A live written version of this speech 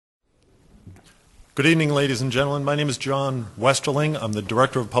Good evening, ladies and gentlemen. My name is John Westerling. I'm the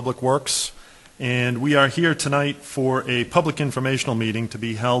Director of Public Works, and we are here tonight for a public informational meeting to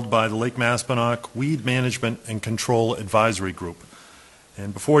be held by the Lake Maspenock Weed Management and Control Advisory Group.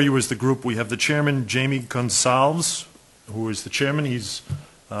 And before you is the group, we have the Chairman, Jamie Gonsalves, who is the Chairman. He's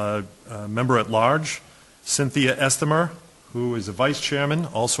a member at large. Cynthia Estemer, who is the Vice Chairman,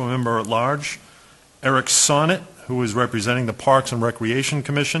 also a member at large. Eric Sonnet, who is representing the Parks and Recreation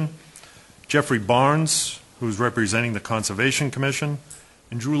Commission. Jeffrey Barnes, who's representing the Conservation Commission,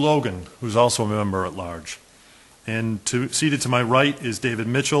 and Drew Logan, who's also a member at large. And seated to my right is David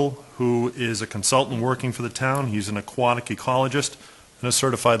Mitchell, who is a consultant working for the town. He's an aquatic ecologist and a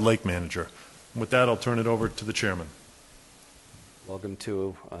certified lake manager. With that, I'll turn it over to the chairman. Welcome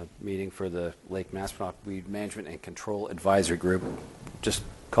to a meeting for the Lake Maspenock Weed Management and Control Advisory Group. Just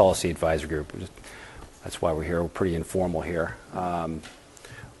call us the advisory group. That's why we're here. We're pretty informal here.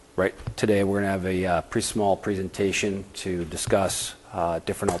 Right today, we're going to have a pretty small presentation to discuss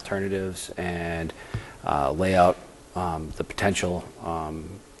different alternatives and lay out the potential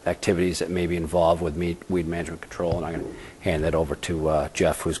activities that may be involved with weed management control. And I'm going to hand that over to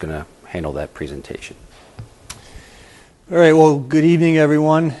Jeff, who's going to handle that presentation. All right. Well, good evening,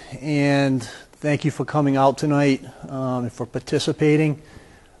 everyone, and thank you for coming out tonight and for participating.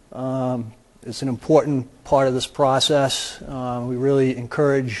 It's an important part of this process. We really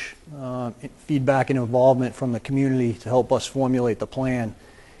encourage feedback and involvement from the community to help us formulate the plan.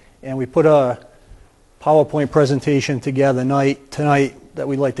 And we put a PowerPoint presentation together tonight that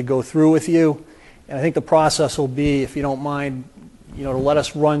we'd like to go through with you. And I think the process will be, if you don't mind, to let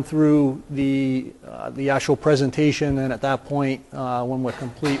us run through the actual presentation, and at that point, when we're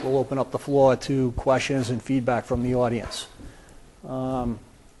complete, we'll open up the floor to questions and feedback from the audience.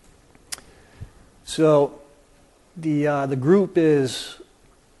 So the group is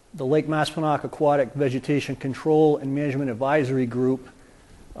the Lake Maspenock Aquatic Vegetation Control and Management Advisory Group.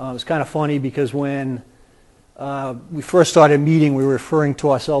 It's kind of funny because when we first started meeting, we were referring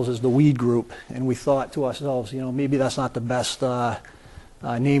to ourselves as the weed group, and we thought to ourselves, maybe that's not the best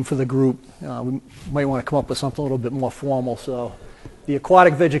name for the group. We might want to come up with something a little bit more formal. So the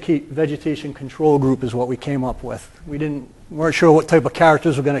Aquatic Vegetation Control Group is what we came up with. We weren't sure what type of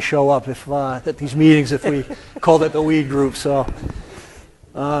characters were going to show up at these meetings if we called it the weed group. So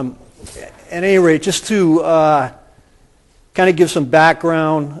at any rate, just to kind of give some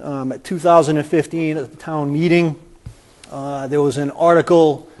background, at 2015 at the town meeting, there was an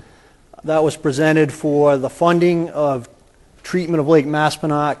article that was presented for the funding of treatment of Lake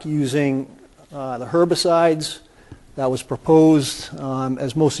Maspenock using the herbicides that was proposed.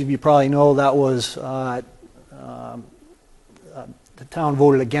 As most of you probably know, that was the town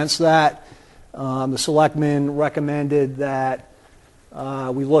voted against that. The selectmen recommended that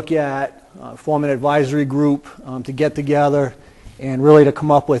we look at form an advisory group to get together and really to come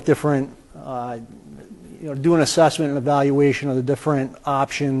up with different, do an assessment and evaluation of the different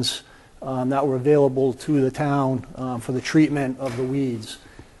options that were available to the town for the treatment of the weeds.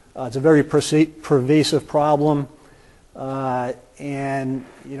 It's a very pervasive problem, and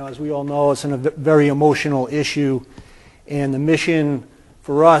as we all know, it's a very emotional issue. And the mission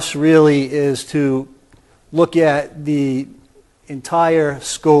for us really is to look at the entire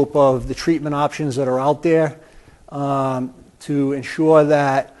scope of the treatment options that are out there to ensure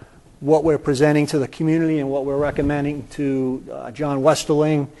that what we're presenting to the community and what we're recommending to John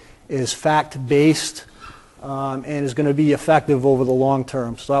Westerling is fact-based and is going to be effective over the long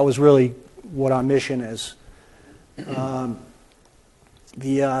term. So that was really what our mission is.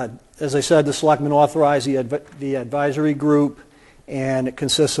 As I said, the selectmen authorized the advisory group, and it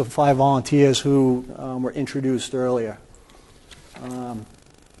consists of 5 volunteers who were introduced earlier.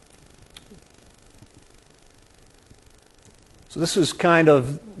 So this is kind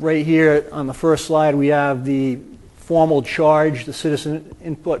of right here on the first slide. We have the formal charge. The citizen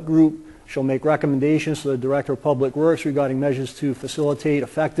input group shall make recommendations to the Director of Public Works regarding measures to facilitate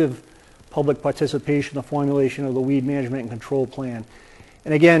effective public participation in the formulation of the weed management and control plan.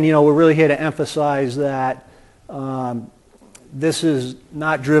 And again, we're really here to emphasize that this is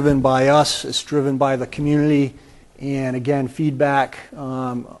not driven by us. It's driven by the community. And again, feedback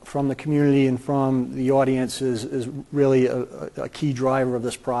from the community and from the audience is really a key driver of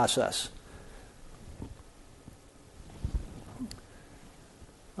this process.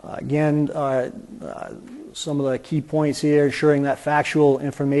 Again, some of the key points here: ensuring that factual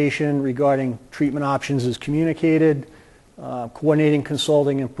information regarding treatment options is communicated, coordinating,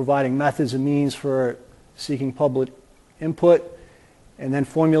 consulting, and providing methods and means for seeking public input, and then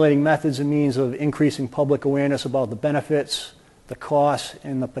formulating methods and means of increasing public awareness about the benefits, the costs,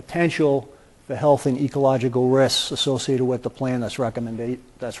 and the potential for health and ecological risks associated with the plan that's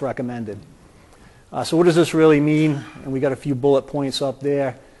recommended. So what does this really mean? And we got a few bullet points up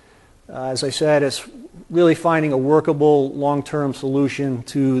there. As I said, it's really finding a workable long-term solution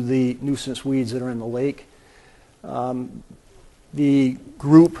to the nuisance weeds that are in the lake. The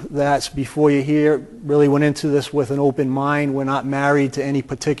group that's before you here really went into this with an open mind. We're not married to any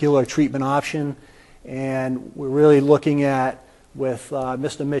particular treatment option, and we're really looking at, with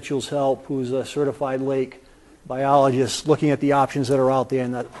Mr. Mitchell's help, who's a certified lake biologist, looking at the options that are out there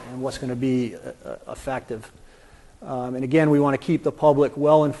and what's going to be effective. And again, we want to keep the public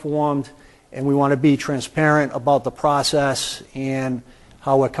well informed, and we want to be transparent about the process and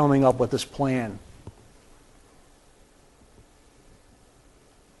how we're coming up with this plan.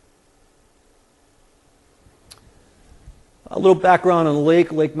 A little background on the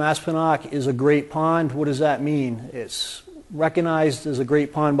lake. Lake Maspenock is a great pond. What does that mean? It's recognized as a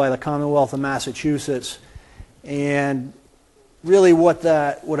great pond by the Commonwealth of Massachusetts. And really what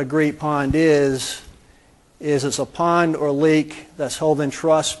a great pond is it's a pond or lake that's held in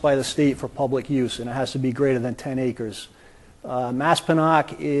trust by the state for public use, and it has to be greater than 10 acres.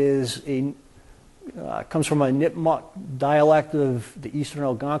 Maspenock comes from a Nipmuc dialect of the Eastern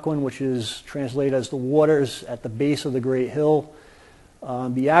Algonquin, which is translated as the waters at the base of the Great Hill.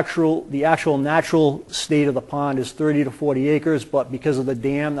 The actual natural state of the pond is 30 to 40 acres, but because of the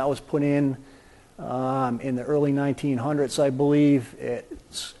dam that was put in the early 1900s, I believe,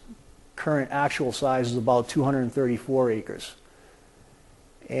 its current actual size is about 234 acres.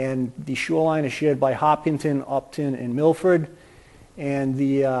 And the shoreline is shared by Hopkinton, Upton, and Milford. And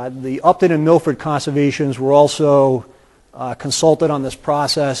the Upton and Milford conservations were also consulted on this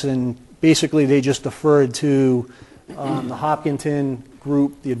process, and basically they just deferred to the Hopkinton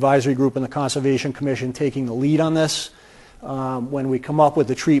group, the advisory group, and the Conservation Commission taking the lead on this. When we come up with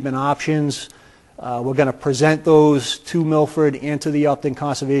the treatment options, we're going to present those to Milford and to the Upton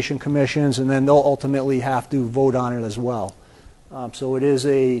Conservation Commissions, and then they'll ultimately have to vote on it as well. So it is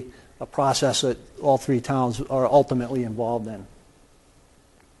a process that all three towns are ultimately involved in.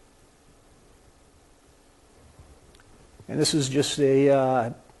 And this is just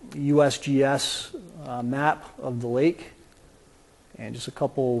a USGS map of the lake. And just a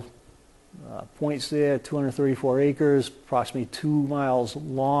couple points there: 234 acres, approximately 2 miles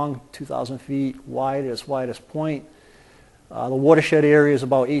long, 2,000 feet wide at its widest point. The watershed area is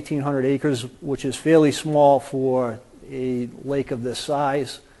about 1,800 acres, which is fairly small for a lake of this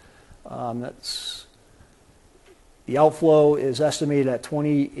size. The outflow is estimated at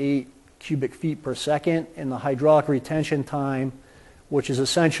 28 cubic feet per second, and the hydraulic retention time, which is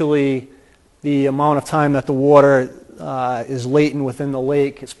essentially the amount of time that the water is latent within the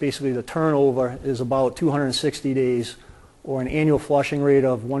lake, it's basically the turnover, is about 260 days, or an annual flushing rate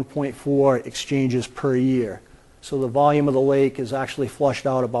of 1.4 exchanges per year. So the volume of the lake is actually flushed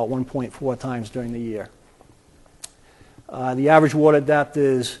out about 1.4 times during the year. The average water depth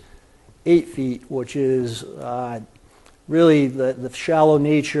is 8 feet, which is really the shallow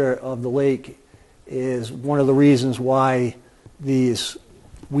nature of the lake is one of the reasons why these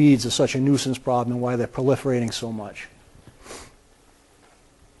weeds are such a nuisance problem and why they're proliferating so much.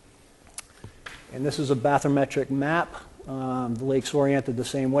 And this is a bathymetric map. The lake's oriented the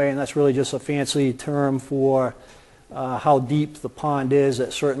same way, and that's really just a fancy term for how deep the pond is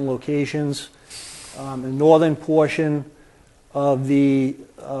at certain locations. The northern portion of the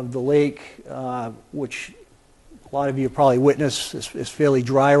lake, which a lot of you probably witnessed, is fairly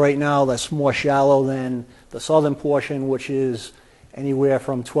dry right now. That's more shallow than the southern portion, which is anywhere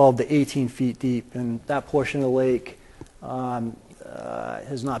from 12 to 18 feet deep, and that portion of the lake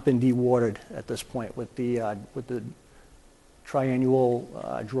has not been dewatered at this point with the triennial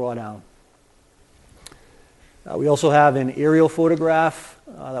drawdown. We also have an aerial photograph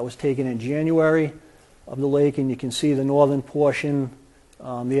that was taken in January of the lake, and you can see the northern portion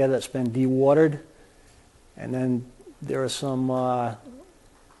there that's been dewatered. And then there are some of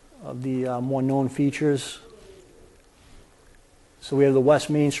the more known features. So we have the West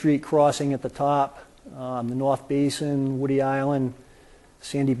Main Street crossing at the top, the North Basin, Woody Island,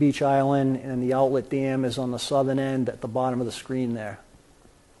 Sandy Beach Island, and the outlet dam is on the southern end at the bottom of the screen there.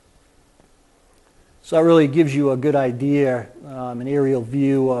 So that really gives you a good idea, an aerial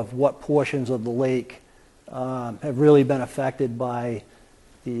view of what portions of the lake have really been affected by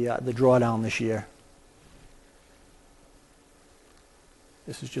the drawdown this year.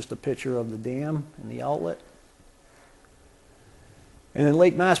 This is just a picture of the dam and the outlet. And then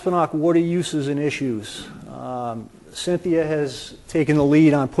Lake Maspenock water uses and issues. Cynthia has taken the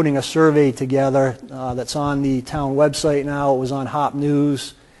lead on putting a survey together that's on the town website now. It was on Hop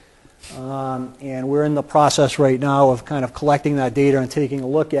News. And we're in the process right now of kind of collecting that data and taking a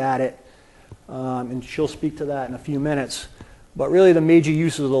look at it. And she'll speak to that in a few minutes. But really the major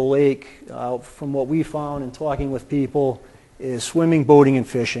uses of the lake, from what we found in talking with people, is swimming, boating, and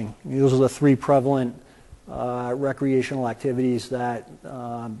fishing. Those are the three prevalent recreational activities that,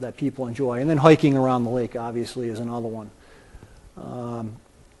 that people enjoy. And then hiking around the lake, obviously, is another one.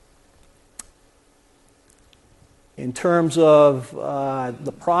 In terms of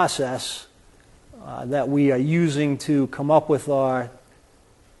the process that we are using to come up with our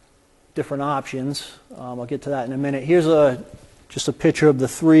different options, I'll get to that in a minute. Here's just a picture of the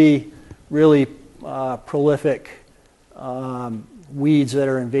three really prolific weeds that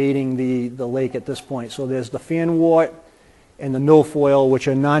are invading the lake at this point. So there's the fanwort and the milfoil, which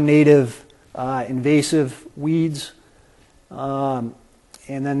are non-native invasive weeds. And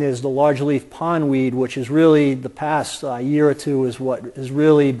then there's the large-leaf pondweed, which is really, the past year or two, is what has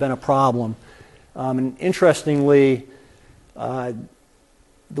really been a problem. And interestingly, the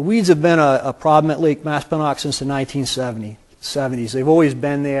weeds have been a problem at Lake Maspenock since the 1970s. They've always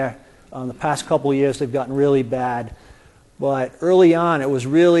been there. The past couple of years, they've gotten really bad. But early on, it was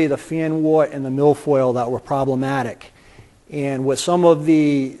really the fanwort and the milfoil that were problematic. And with some of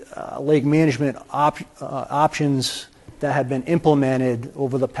the lake management options that have been implemented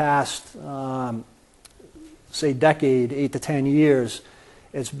over the past, say, decade, 8 to 10 years,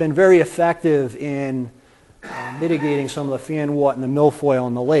 it's been very effective in mitigating some of the fanwort and the milfoil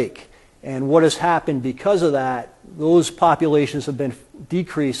in the lake. And what has happened because of that, those populations have been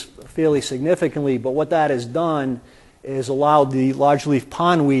decreased fairly significantly, but what that has done is allowed the large-leaf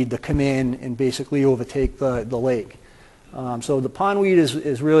pondweed to come in and basically overtake the lake. So the pondweed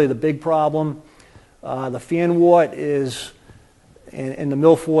is really the big problem. The fanwort is, and the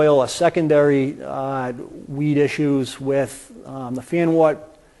milfoil are secondary weed issues, with the fanwort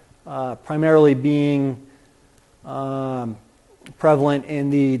primarily being prevalent in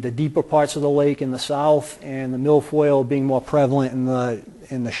the deeper parts of the lake in the south, and the milfoil being more prevalent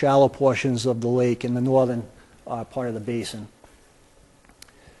in the shallow portions of the lake in the northern part of the basin.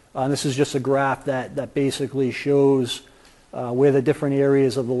 This is just a graph that basically shows where the different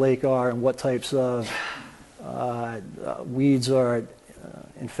areas of the lake are and what types of weeds are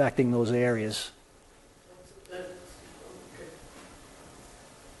infecting those areas.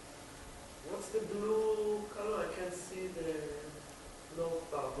 What's the blue color? I can see the blue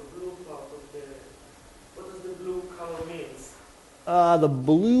part of the. What does the blue color means? The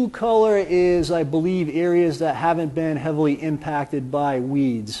blue color is, I believe, areas that haven't been heavily impacted by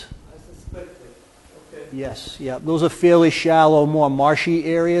weeds. I suspected. Okay. Yes, yeah. Those are fairly shallow, more marshy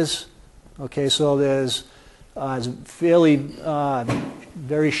areas. Okay, so there's fairly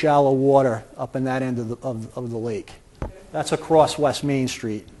very shallow water up in that end of the lake. Okay. That's across West Main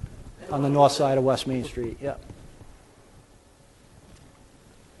Street, on the north side of West Main Street, yeah.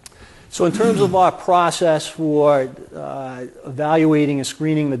 So in terms of our process for evaluating and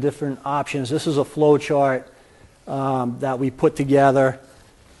screening the different options, this is a flow chart that we put together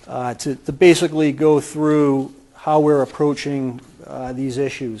to basically go through how we're approaching these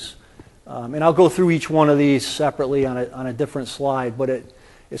issues. And I'll go through each one of these separately on a different slide, but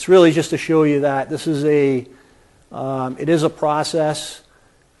it's really just to show you that this is it is a process.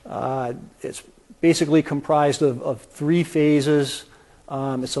 It's basically comprised of 3 phases.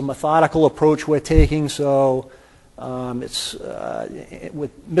 It's a methodical approach we're taking, so it's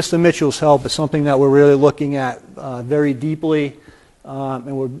with Mr. Mitchell's help, it's something that we're really looking at very deeply,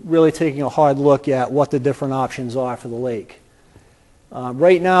 and we're really taking a hard look at what the different options are for the lake.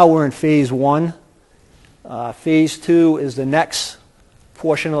 Right now we're in phase 1. Phase 2 is the next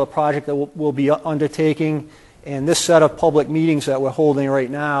portion of the project that we'll be undertaking, and this set of public meetings that we're holding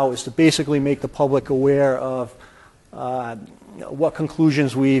right now is to basically make the public aware of what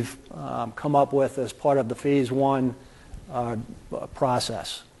conclusions we've come up with as part of the phase 1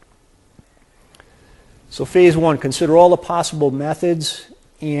 process. So phase 1, consider all the possible methods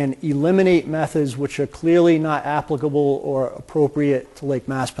and eliminate methods which are clearly not applicable or appropriate to Lake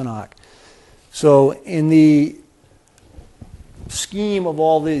Maspenock. So in the scheme of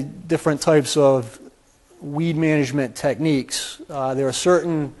all the different types of weed management techniques, there are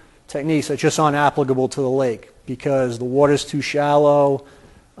certain techniques that just aren't applicable to the lake because the water's too shallow,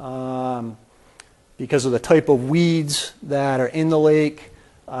 because of the type of weeds that are in the lake,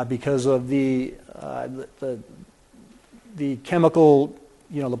 because of the chemical,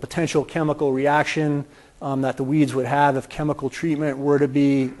 the potential chemical reaction that the weeds would have if chemical treatment were to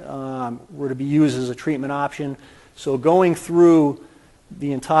be used as a treatment option. So going through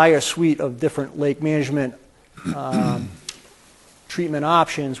the entire suite of different lake management treatment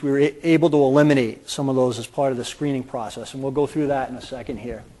options, we were able to eliminate some of those as part of the screening process, and we'll go through that in a second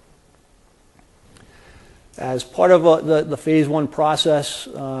here. As part of the phase 1 process,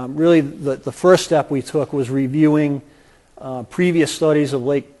 really the first step we took was reviewing previous studies of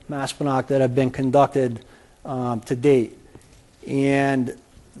Lake Maspenock that have been conducted to date. And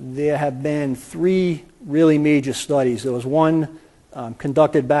there have been 3 really major studies. There was one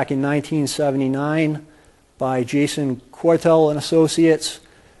conducted back in 1979 by Jason Quartel and Associates.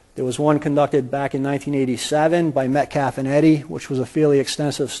 There was one conducted back in 1987 by Metcalf and Eddy, which was a fairly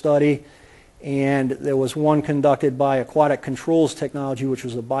extensive study. And there was one conducted by Aquatic Controls Technology, which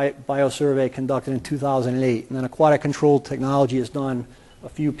was a biosurvey conducted in 2008. And then Aquatic Control Technology has done a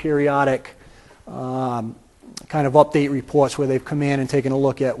few periodic kind of update reports where they've come in and taken a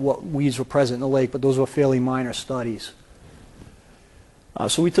look at what weeds were present in the lake, but those were fairly minor studies.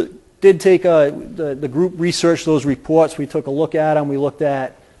 So we did take the group researched those reports. We took a look at them. We looked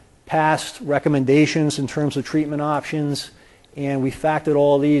at past recommendations in terms of treatment options, and we factored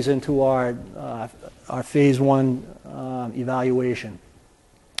all these into our phase 1 evaluation.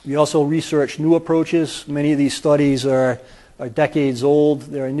 We also researched new approaches. Many of these studies are decades old.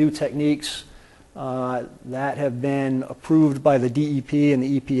 There are new techniques that have been approved by the DEP and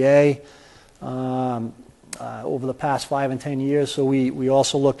the EPA over the past 5 and 10 years. So we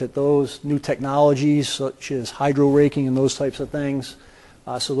also looked at those new technologies such as hydro raking and those types of things.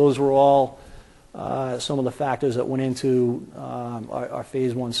 So those were all some of the factors that went into our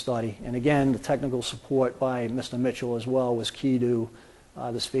phase 1 study. And again, the technical support by Mr. Mitchell as well was key to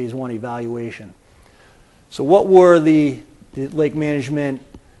this phase 1 evaluation. So what were the lake management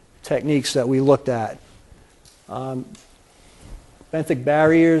techniques that we looked at? Benthic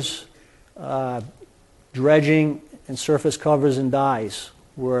barriers, dredging, and surface covers and dyes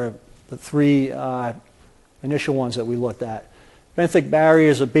were the 3 initial ones that we looked at. Benthic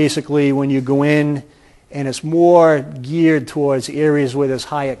barriers are basically when you go in and it's more geared towards areas where there's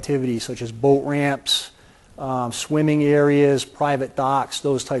high activity, such as boat ramps, swimming areas, private docks,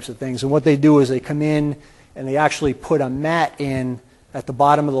 those types of things. And what they do is they come in and they actually put a mat in at the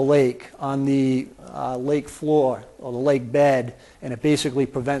bottom of the lake on the lake floor or the lake bed, and it basically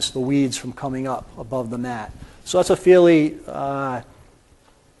prevents the weeds from coming up above the mat. So that's a fairly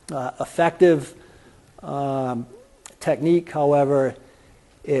effective technique. However,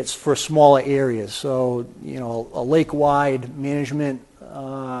 it's for smaller areas. So, you know, a lake-wide management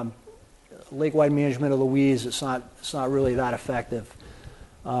of the weeds, it's not really that effective.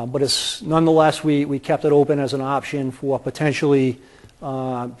 But it's nonetheless, we kept it open as an option for potentially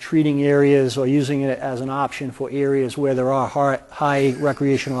treating areas or using it as an option for areas where there are high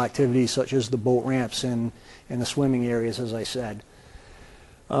recreational activities, such as the boat ramps and the swimming areas, as I said.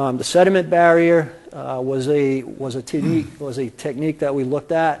 The sediment barrier was a technique that we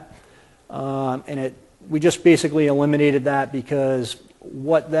looked at, and we just basically eliminated that because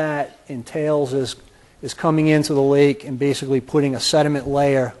what that entails is coming into the lake and basically putting a sediment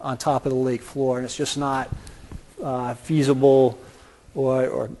layer on top of the lake floor, and it's just not feasible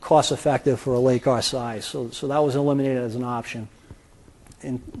or cost effective for a lake our size. So that was eliminated as an option.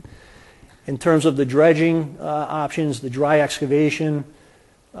 In terms of the dredging options, the dry excavation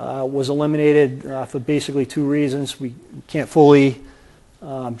was eliminated for basically 2 reasons. We can't fully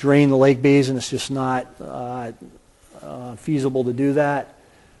drain the lake basin. It's just not feasible to do that.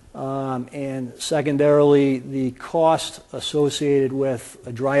 And secondarily, the cost associated with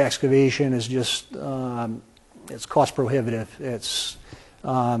a dry excavation is just it's cost prohibitive. It's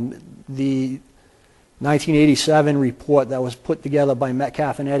the 1987 report that was put together by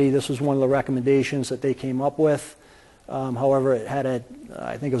Metcalf and Eddy. This was one of the recommendations that they came up with. However, it had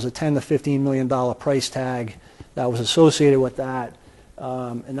I think it was a $10 to $15 million price tag that was associated with that,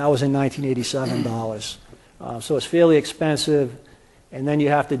 and that was in 1987 dollars. So it's fairly expensive, and then you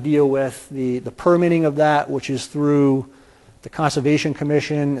have to deal with the permitting of that, which is through the Conservation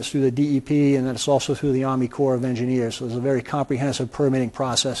Commission, it's through the DEP, and then it's also through the Army Corps of Engineers. So there's a very comprehensive permitting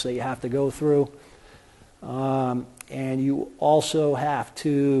process that you have to go through. And you also have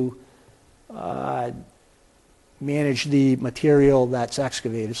to manage the material that's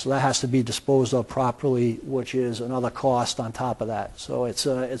excavated. So that has to be disposed of properly, which is another cost on top of that. So it's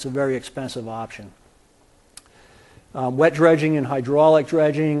a very expensive option. Wet dredging and hydraulic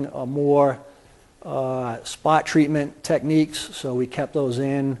dredging are more spot treatment techniques, so we kept those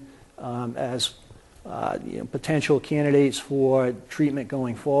in as potential candidates for treatment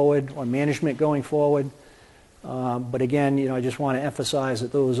going forward or management going forward. But again, I just want to emphasize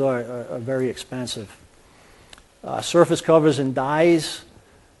that those are very expensive. Surface covers and dyes,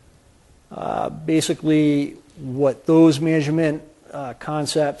 basically what those management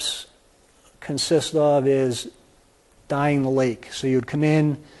concepts consist of is dyeing the lake. So you'd come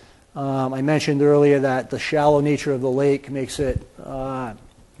in, I mentioned earlier that the shallow nature of the lake makes it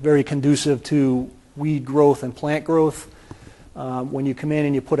very conducive to weed growth and plant growth. When you come in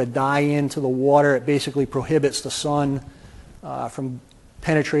and you put a dye into the water, it basically prohibits the sun from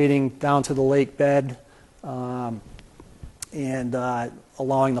penetrating down to the lake bed and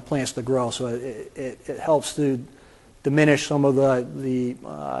allowing the plants to grow. So it helps to diminish some of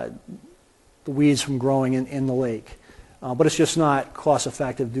the weeds from growing in the lake. But it's just not cost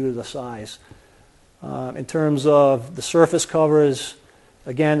effective due to the size. In terms of the surface covers,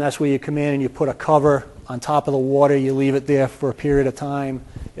 again, that's where you come in and you put a cover on top of the water. You leave it there for a period of time.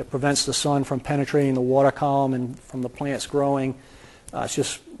 It prevents the sun from penetrating the water column and from the plants growing. It's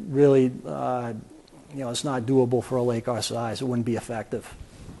just really, it's not doable for a lake our size. It wouldn't be effective.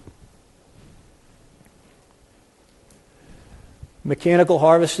 Mechanical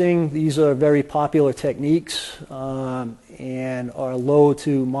harvesting, these are very popular techniques and are low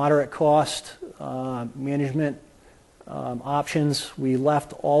to moderate cost management options. We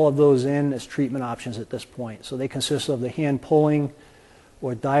left all of those in as treatment options at this point. So they consist of the hand pulling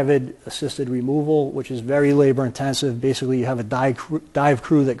or dive-assisted removal, which is very labor intensive. Basically, you have a dive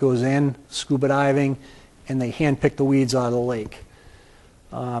crew that goes in, scuba diving, and they hand pick the weeds out of the lake.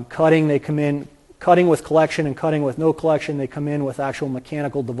 Cutting, they come in, cutting with collection and cutting with no collection, they come in with actual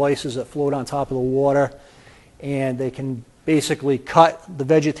mechanical devices that float on top of the water, and they can basically cut the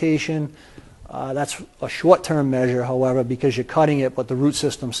vegetation. That's a short-term measure, however, because you're cutting it, but the root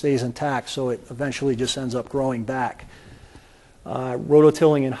system stays intact, so it eventually just ends up growing back.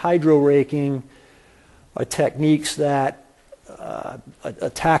 Rototilling and hydro raking are techniques that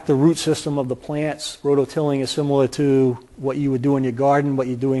attack the root system of the plants. Rototilling is similar to what you would do in your garden, but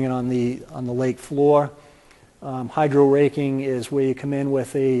you're doing it on the lake floor. Hydro raking is where you come in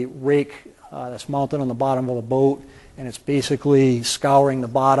with a rake that's mounted on the bottom of a boat, and it's basically scouring the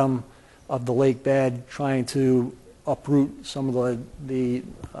bottom of the lake bed, trying to uproot some of the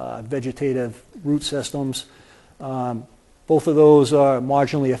vegetative root systems. Both of those are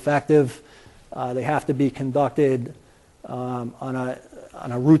marginally effective. They have to be conducted on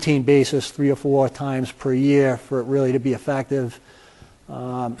a routine basis 3 or 4 times per year for it really to be effective.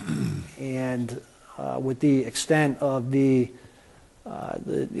 And with the extent of the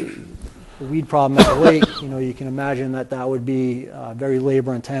weed problem at the lake, you can imagine that would be very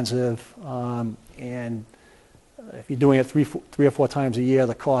labor intensive. And if you're doing it three or four times a year,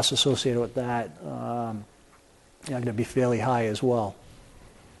 the costs associated with that are going to be fairly high as well.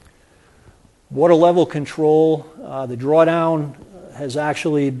 Water level control, the drawdown has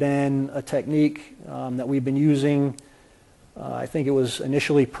actually been a technique that we've been using. I think it was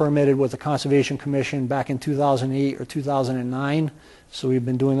initially permitted with the Conservation Commission back in 2008 or 2009. So we've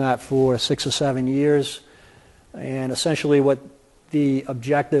been doing that for 6 or 7 years. And essentially what the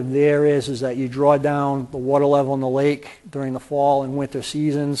objective there is that you draw down the water level in the lake during the fall and winter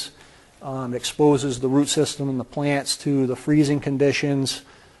seasons. It exposes the root system and the plants to the freezing conditions,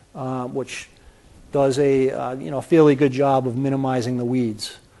 which does a fairly good job of minimizing the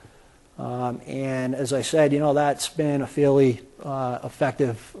weeds. And as I said, that's been a fairly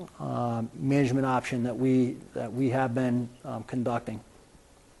effective management option that we have been conducting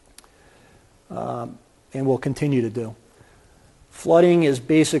and will continue to do. Flooding is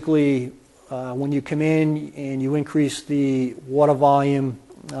basically when you come in and you increase the water volume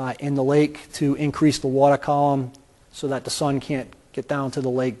in the lake to increase the water column so that the sun can't get down to the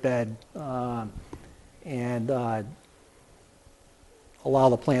lake bed and allow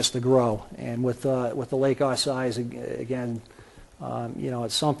the plants to grow. And with the lake our size, again,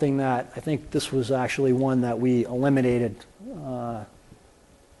 it's something that I think this was actually one that we eliminated.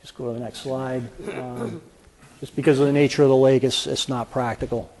 Just go to the next slide. Just because of the nature of the lake, it's not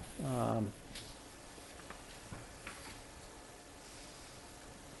practical.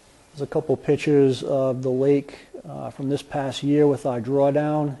 There's a couple pictures of the lake from this past year with our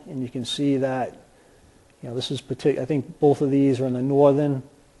drawdown, and you can see that this is I think both of these are in the northern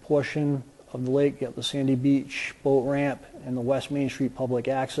portion of the lake. You have the Sandy Beach boat ramp and the West Main Street public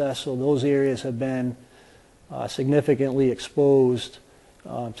access. So those areas have been significantly exposed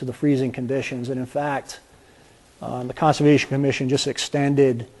to the freezing conditions. And in fact, the Conservation Commission just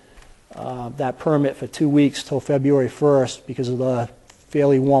extended that permit for 2 weeks till February 1st because of the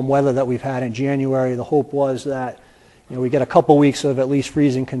fairly warm weather that we've had in January. The hope was that we get a couple weeks of at least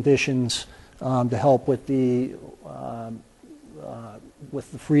freezing conditions to help with the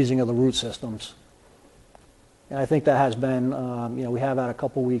freezing of the root systems. And I think that has been, we have had a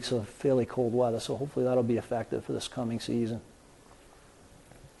couple weeks of fairly cold weather, so hopefully that'll be effective for this coming season.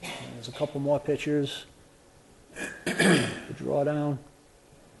 There's a couple more pictures. The drawdown.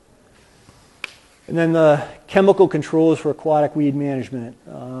 And then the chemical controls for aquatic weed management.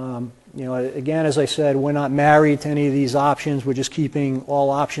 Again, as I said, we're not married to any of these options. We're just keeping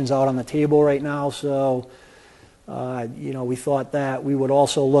all options out on the table right now. So, we thought that we would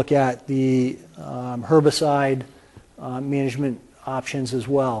also look at the herbicide management options as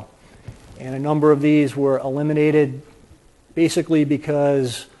well. And a number of these were eliminated basically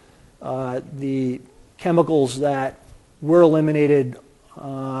because the chemicals that were eliminated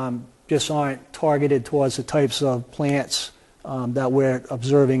just aren't targeted towards the types of plants that we're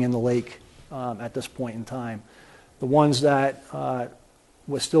observing in the lake at this point in time. The ones that are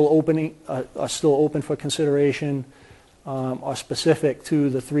still open for consideration are specific to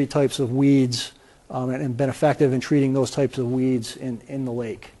the 3 types of weeds and been effective in treating those types of weeds in the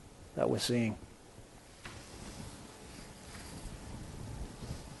lake that we're seeing.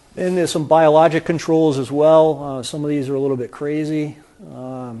 And there's some biologic controls as well. Some of these are a little bit crazy.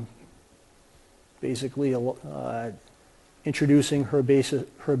 Basically, introducing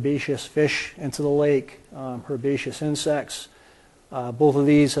herbaceous fish into the lake, herbaceous insects. Both of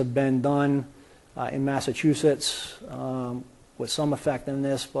these have been done in Massachusetts with some effect in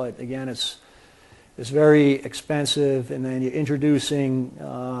this, but again, it's very expensive, and then you're introducing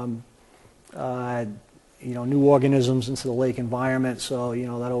new organisms into the lake environment, so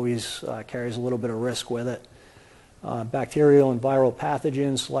that always carries a little bit of risk with it. Bacterial and viral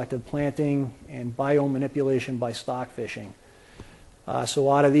pathogens, selective planting, and biomanipulation by stock fishing.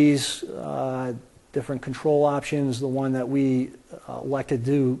 So out of these different control options, the one that we elected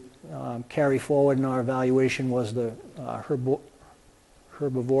to carry forward in our evaluation was the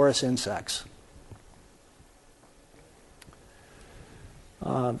herbivorous insects.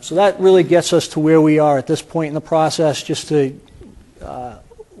 So that really gets us to where we are at this point in the process, just to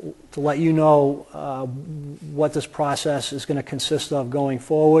let you know what this process is going to consist of going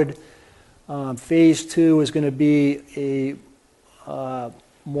forward. Phase 2 is going to be a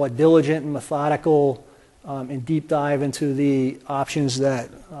more diligent and methodical and deep dive into the options that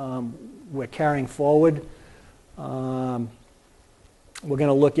we're carrying forward. We're going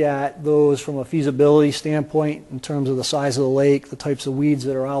to look at those from a feasibility standpoint in terms of the size of the lake, the types of weeds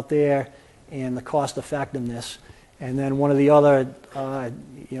that are out there, and the cost effectiveness. And then one of the other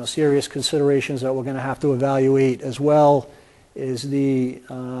serious considerations that we're going to have to evaluate as well is the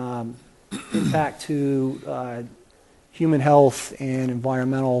impact to human health and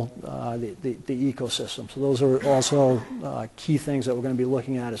environmental, the ecosystem. So those are also key things that we're going to be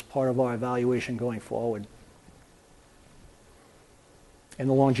looking at as part of our evaluation going forward. And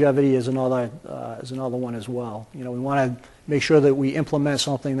the longevity is another one as well. We want to make sure that we implement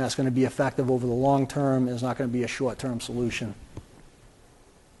something that's going to be effective over the long term and is not going to be a short-term solution.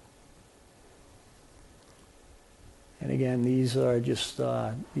 And again, these are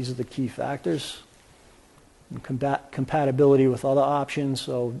the key factors. Compatibility with other options.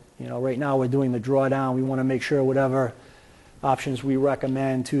 So, right now we're doing the drawdown. We want to make sure whatever options we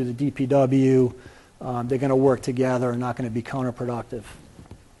recommend to the DPW, they're going to work together and not going to be counterproductive.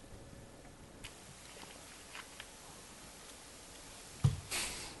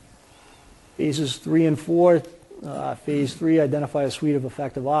 Phases 3 and 4. Phase 3, identify a suite of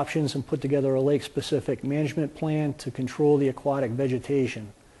effective options and put together a lake-specific management plan to control the aquatic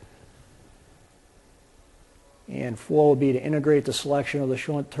vegetation. And 4 will be to integrate the selection of the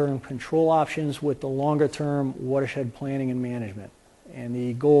short-term control options with the longer-term watershed planning and management. And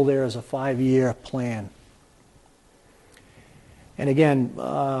the goal there is a 5-year plan. And again,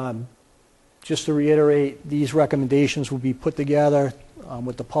 just to reiterate, these recommendations will be put together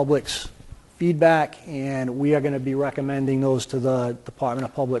with the public's feedback, and we are going to be recommending those to the Department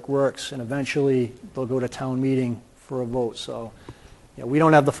of Public Works, and eventually they'll go to town meeting for a vote. So we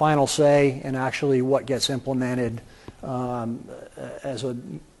don't have the final say in actually what gets implemented as a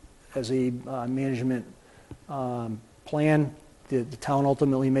management plan. The town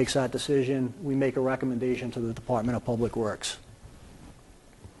ultimately makes that decision. We make a recommendation to the Department of Public Works.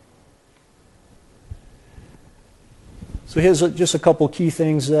 So here's just a couple key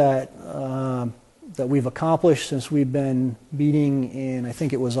things that we've accomplished since we've been meeting in, I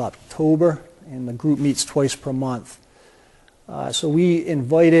think it was October, and the group meets twice per month. So we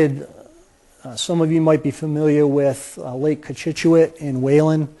invited, some of you might be familiar with Lake Cochituate in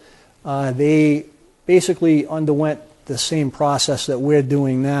Wayland. They basically underwent the same process that we're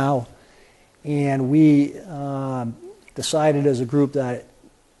doing now, and we decided as a group that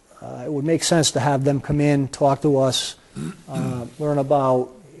it would make sense to have them come in, talk to us, learn about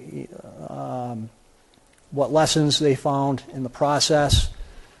what lessons they found in the process,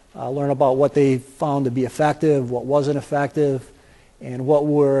 learn about what they found to be effective, what wasn't effective, and what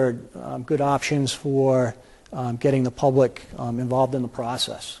were good options for getting the public involved in the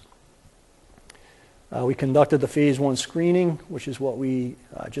process. We conducted the Phase 1 screening, which is what we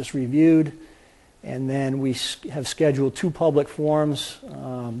just reviewed, and then we have scheduled 2 public forums.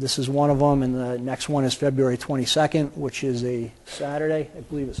 This is one of them, and the next one is February 22nd, which is a Saturday. I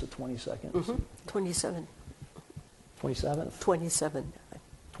believe it's the 22nd. Mm-hmm. 27. 27th? 27.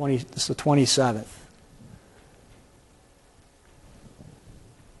 It's the 27th.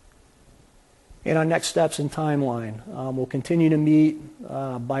 And our next steps and timeline. We'll continue to meet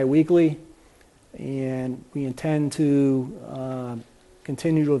bi-weekly, and we intend to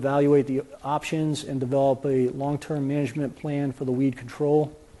continue to evaluate the options and develop a long-term management plan for the weed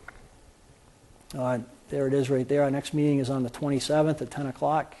control. There it is right there. Our next meeting is on the 27th at 10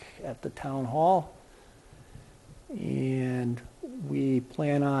 o'clock at the town hall. And we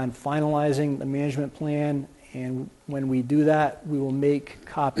plan on finalizing the management plan, and when we do that, we will make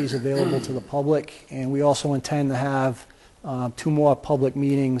copies available to the public. And we also intend to have 2 more public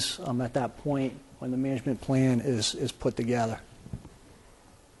meetings at that point when the management plan is put together.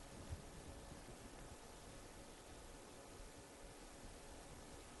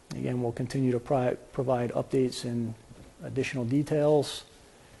 Again, we'll continue to provide updates and additional details.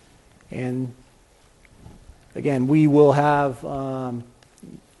 And again, we will have,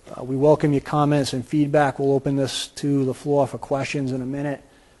 we welcome your comments and feedback. We'll open this to the floor for questions in a minute.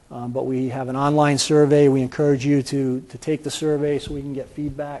 But we have an online survey. We encourage you to take the survey so we can get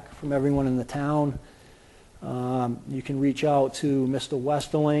feedback from everyone in the town. You can reach out to Mr.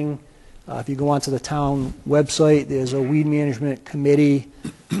 Westerling. If you go onto the town website, there's a weed management committee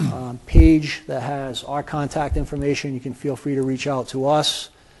page that has our contact information. You can feel free to reach out to us.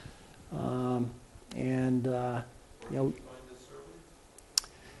 You know,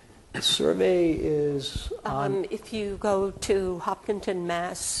 the survey is on. If you go to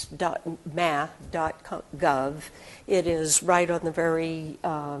hopkintonmass.ma.gov, it is right on the very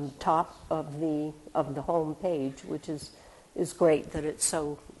top of the home page, which is great that it's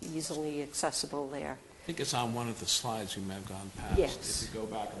so easily accessible there. I think it's on one of the slides we may have gone past. Yes. If you go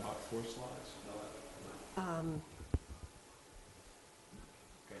back about 4 slides.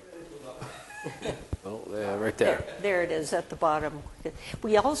 Well, right there. There it is at the bottom.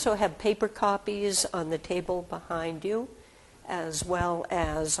 We also have paper copies on the table behind you, as well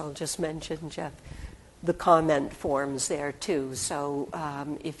as, I'll just mention, Jeff, the comment forms there too. So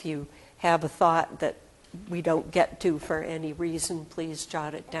if you have a thought that we don't get to for any reason, please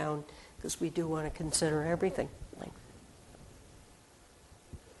jot it down, because we do want to consider everything.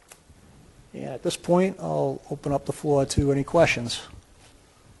 Yeah, at this point, I'll open up the floor to any questions.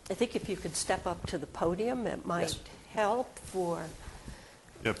 I think if you could step up to the podium, it might help for...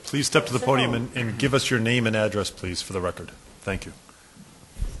 Yeah, please step to the podium and give us your name and address, please, for the record. Thank you.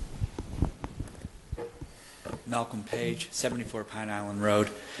 Malcolm Page, 74 Pine Island Road.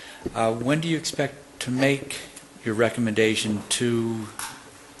 When do you expect to make your recommendation to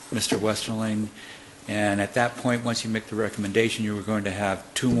Mr. Westerling? And at that point, once you make the recommendation, you were going to have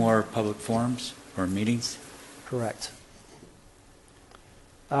 2 more public forums or meetings? Correct.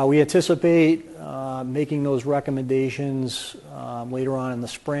 We anticipate making those recommendations later on in the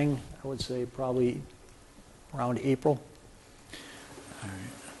spring. I would say probably around April. All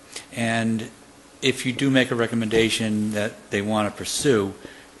right. And if you do make a recommendation that they want to pursue,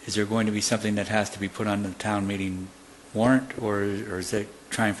 is there going to be something that has to be put on the town meeting warrant, or is it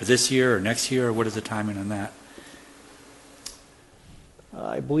trying for this year or next year, or what is the timing on that?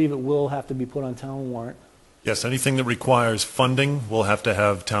 I believe it will have to be put on town warrant. Yes, anything that requires funding will have to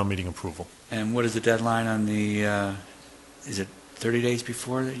have town meeting approval. And what is the deadline on the, is it 30 days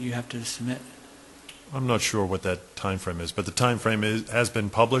before that you have to submit? I'm not sure what that time frame is, but the time frame has been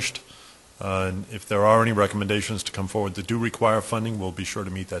published. And if there are any recommendations to come forward that do require funding, we'll be sure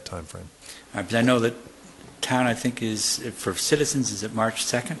to meet that time frame. Because I know that town, I think, is, for citizens, is it March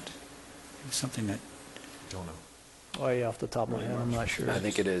 2nd? Something that... Don't know. Oh, yeah, off the top of my head, I'm not sure. I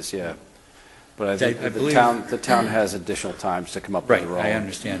think it is, yeah. But I think I believe the town has additional times to come up Right, with their own. I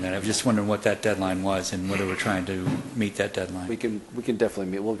understand that. I was just wondering what that deadline was and whether we're trying to meet that deadline. We can definitely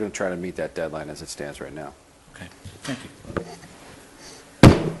meet. We're going to try to meet that deadline as it stands right now. Okay, thank you.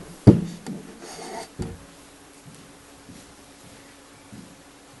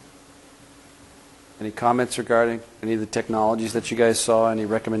 Any comments regarding any of the technologies that you guys saw? Any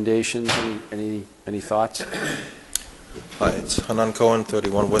recommendations? Any thoughts? Hi, it's Hanan Cohen,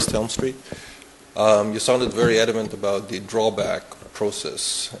 31 West Elm Street. You sounded very adamant about the drawback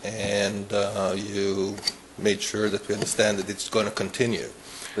process, and you made sure that we understand that it's going to continue.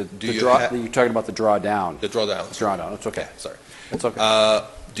 You're talking about the drawdown. The drawdown. Drawdown, it's okay. Sorry. It's okay.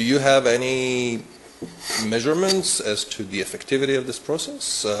 Do you have any measurements as to the effectivity of this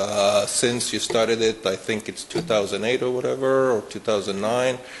process? Since you started it, I think it's 2008 or whatever, or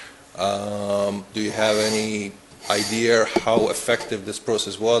 2009. Do you have any idea how effective this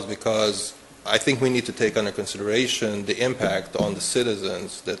process was? Because I think we need to take under consideration the impact on the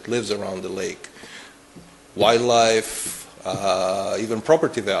citizens that lives around the lake, wildlife, even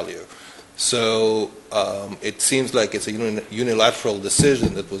property value. So it seems like it's a unilateral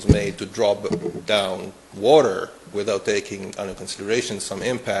decision that was made to drop down water without taking under consideration some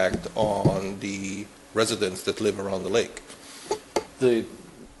impact on the residents that live around the lake. The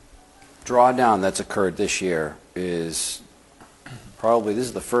drawdown that's occurred this year is probably, this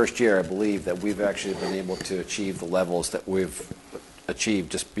is the first year, I believe, that we've actually been able to achieve the levels that we've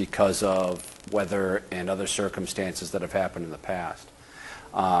achieved just because of weather and other circumstances that have happened in the past.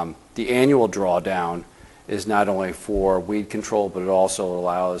 The annual drawdown is not only for weed control, but it also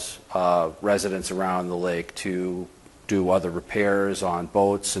allows residents around the lake to do other repairs on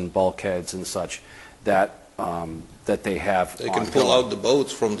boats and bulkheads and such that that they have. They can pull out the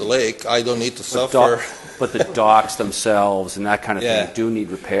boats from the lake. I don't need to suffer. But the docks themselves and that kind of thing do need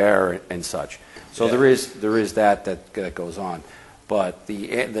repair and such. So there is that goes on. But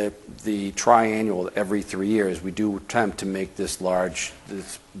the triannual every 3 years, we do attempt to make this large.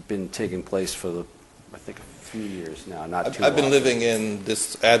 It's been taking place for I think a few years now, not too long. I've been living in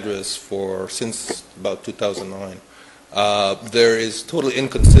this address since about 2009. There is totally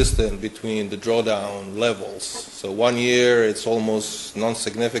inconsistent between the drawdown levels. So 1 year it's almost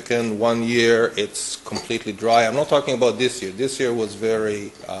non-significant. 1 year it's completely dry. I'm not talking about this year. This year was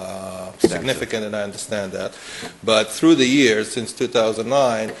very significant, and I understand that. But through the years since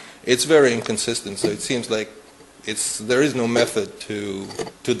 2009, it's very inconsistent. So it seems like there is no method to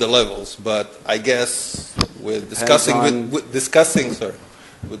the levels. But I guess with discussing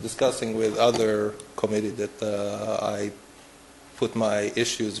with other committee that I put my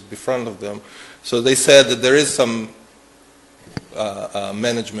issues in front of them. So they said that there is some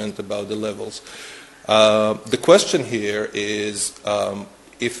management about the levels. The question here is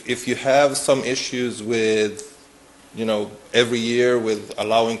if you have some issues with, every year with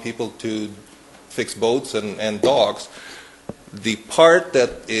allowing people to fix boats and docks, the part that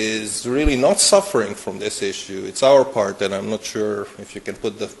is really not suffering from this issue, it's our part, and I'm not sure if you can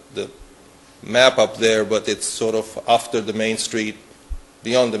put the map up there, but it's sort of after the main street,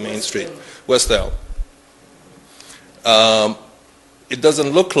 beyond the main street, West Elm. It doesn't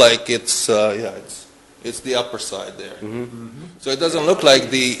look like it's the upper side there. So it doesn't look like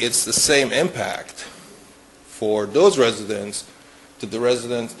it's the same impact for those residents to the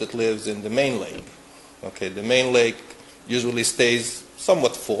residents that lives in the main lake. Okay, the main lake usually stays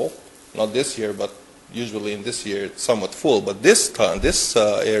somewhat full, not this year, but usually in this year it's somewhat full. But this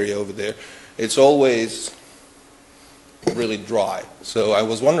area over there, it's always really dry. So I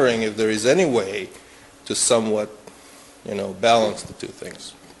was wondering if there is any way to somewhat, balance the two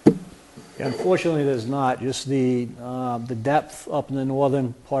things. Yeah, unfortunately, there's not. Just the depth up in the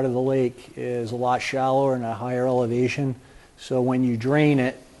northern part of the lake is a lot shallower and a higher elevation. So when you drain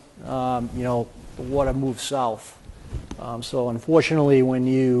it, the water moves south. So unfortunately, when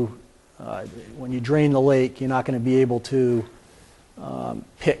you drain the lake, you're not going to be able to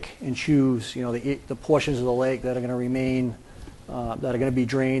pick and choose, the portions of the lake that are going to remain, that are going to be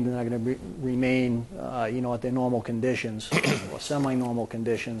drained and are going to remain, at their normal conditions or semi-normal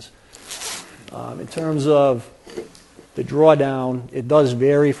conditions. In terms of the drawdown, it does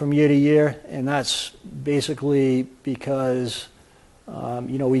vary from year to year, and that's basically because,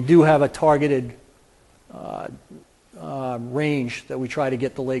 we do have a targeted range that we try to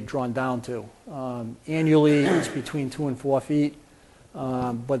get the lake drawn down to. Annually, it's between 2 and 4 feet,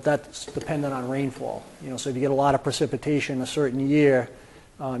 but that's dependent on rainfall. So if you get a lot of precipitation a certain year,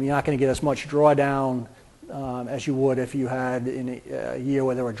 you're not going to get as much drawdown as you would if you had in a year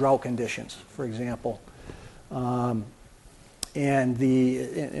where there were drought conditions, for example. And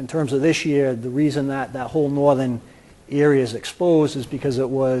in terms of this year, the reason that whole northern area is exposed is because it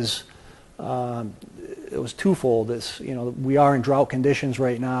was twofold. We are in drought conditions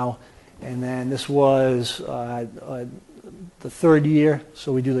right now, and then this was the third year,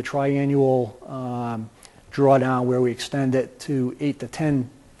 so we do the triannual drawdown where we extend it to 8 to 10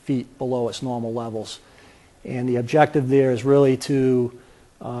 feet below its normal levels. And the objective there is really to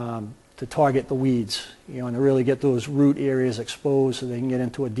target the weeds, and to really get those root areas exposed so they can get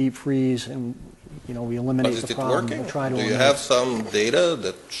into a deep freeze and, we But eliminate is the it problem. working? and try to Do you eliminate- have some data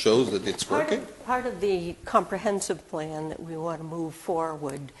that shows that it's working? Part of the comprehensive plan that we want to move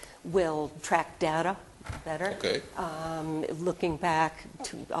forward will track data better. Okay. Looking back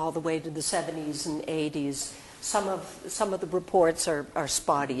to all the way to the 70s and 80s, some of the reports are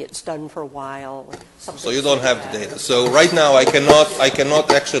spotty. It's done for a while. So you don't have the data. So right now, I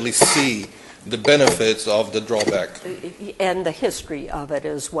cannot actually see the benefits of the drawback. And the history of it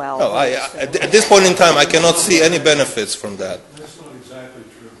as well. No, at this point in time, I cannot see any benefits from that. That's not exactly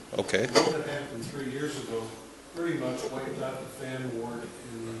true. Okay. What had happened 3 years ago pretty much wiped out the fan wart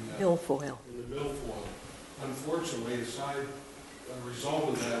Milfoil. in the milfoil. Unfortunately, a result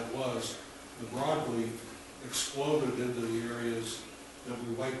of that was the broadleaf exploded into the areas that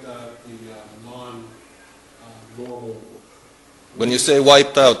we wiped out the non-normal. When you say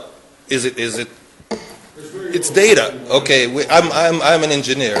wiped out, is it? There's very It's little- data. Okay, I'm an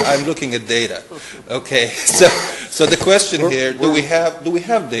engineer. I'm looking at data. Okay, so the question here: do we have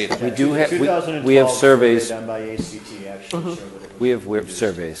data? We do have, we 2012 have survey surveys, done by ACT actually showed that it was we have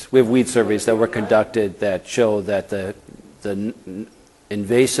surveys. We have weed surveys that were conducted that show that the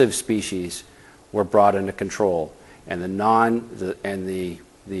invasive species were brought into control, and the Non-invasive,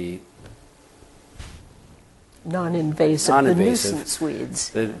 the Non-invasive. nuisance weeds.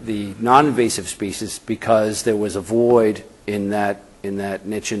 the non-invasive species, because there was a void in that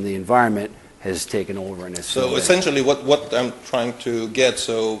niche in the environment, has taken over and has So filled in. essentially, what I'm trying to get,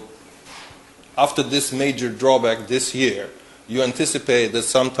 so after this major drawback this year, you anticipate that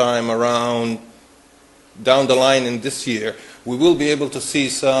sometime around down the line in this year, we will be able to see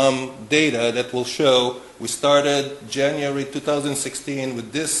some data that will show we started January 2016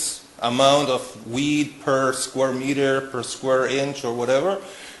 with this amount of weed per square meter, per square inch, or whatever,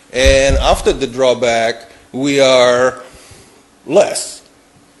 and after the drawback, we are less.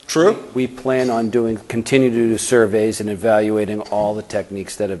 True? We plan on continue to do surveys and evaluating all the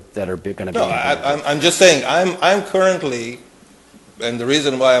techniques that are going to be. No, I'm just saying, I'm currently, and the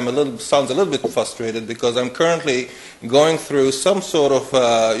reason why sounds a little bit frustrated, because I'm currently going through some sort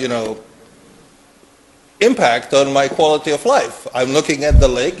of, impact on my quality of life. I'm looking at the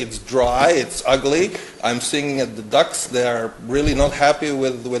lake, it's dry, it's ugly. I'm seeing at the ducks, they're really not happy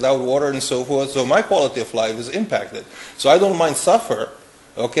without water and so forth. So my quality of life is impacted. So I don't mind suffer,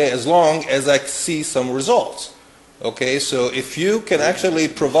 okay, as long as I see some results. Okay, so if you can actually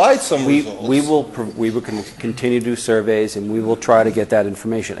provide some results. We will continue to do surveys, and we will try to get that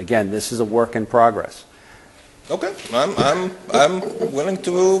information. Again, this is a work in progress. Okay, I'm willing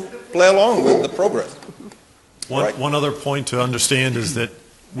to play along with the progress. Right. One other point to understand is that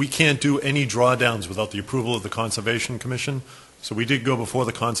we can't do any drawdowns without the approval of the Conservation Commission. So we did go before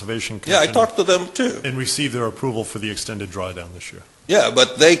the Conservation Yeah, Commission. I talked to them too. And received their approval for the extended drawdown this year. Yeah,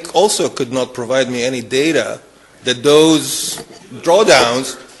 but they also could not provide me any data that those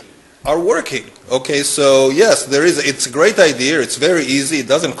drawdowns are working. Okay, so yes, it's a great idea. It's very easy. It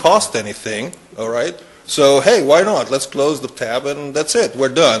doesn't cost anything. All right. So, hey, why not? Let's close the tab and that's it. We're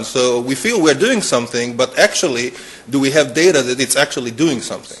done. So we feel we're doing something, but actually, do we have data that it's actually doing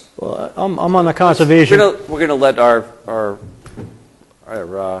something? Well, I'm on the conservation. We're going to let our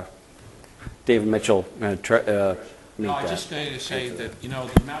David Mitchell meet No, I'm that. just going to say that,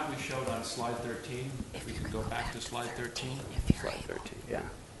 the map we showed on slide 13, if we could go back to slide 13, Slide 13, yeah.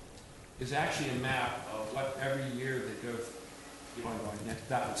 is actually a map of what every year they go,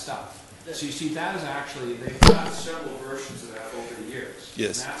 that would stop. So you see, that is actually, they've got several versions of that over the years.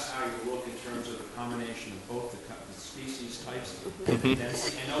 Yes. And that's how you look in terms of the combination of both the species types and the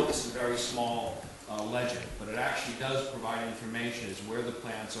density. I know this is a very small legend, but it actually does provide information as where the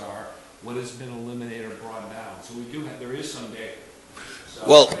plants are, what has been eliminated or brought down. So there is some data. So,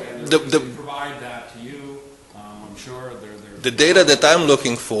 Well, and the- we provide that to you. I'm sure they're The data that I'm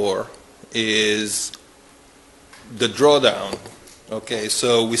looking for is the drawdown. Okay,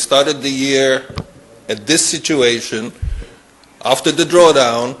 so we started the year at this situation. After the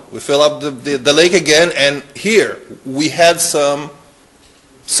drawdown, we fill up the lake again, and here we had some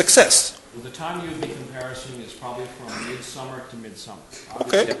success. Well, the time you would be comparison is probably from midsummer to midsummer.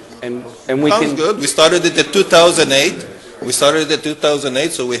 Okay. And we Sounds can, good. We started it at 2008. We started it at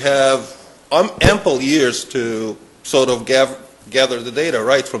 2008, so we have ample years to sort of gather the data,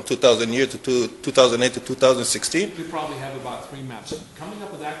 right, from 2008 to 2016. We probably have about 3 maps. Coming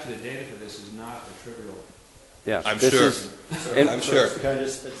up with actually the data for this is not a trivial. yeah. I'm this sure. is- I'm sure.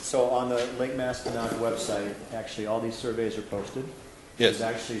 So on the Lake Maspenock website, actually, all these surveys are posted. Yes.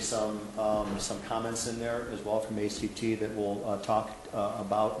 There's actually some comments in there as well from ACT that will talk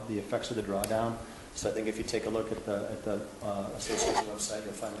about the effects of the drawdown. So I think if you take a look at the association website,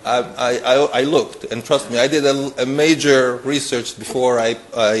 you'll find it. I looked, and trust me, I did a major research before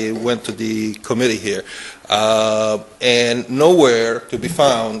I went to the committee here. And nowhere to be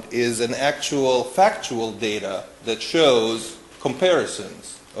found is an actual factual data that shows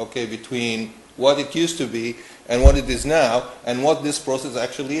comparisons, okay, between what it used to be and what it is now, and what this process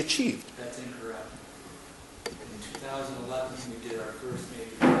actually achieved. That's incorrect. In 2011, we did our first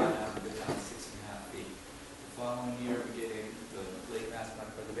major drawdown, we got down 6.5 feet. The following year, the Lake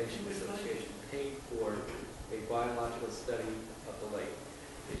Maspenock Preservation Association paid for a biological study of the lake.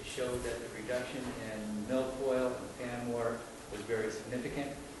 It showed that the reduction in milfoil and fan water was very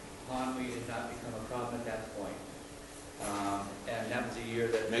significant. Pondweed had not become a problem at that point. And that was a year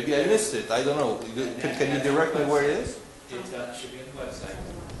that... Maybe I missed it. I don't know. Can you direct me where it is? It should be on the website.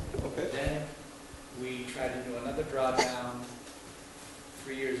 Okay. Then we tried to do another drawdown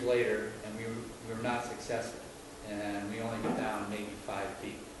 3 years later, and we were not successful. And we only got down maybe 5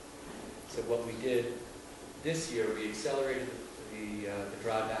 feet. So what we did this year, we accelerated the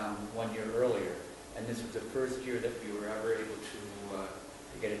drawdown 1 year earlier. And this was the first year that we were ever able to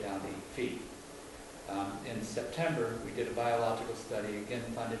get it down to 8 feet. In September, we did a biological study, again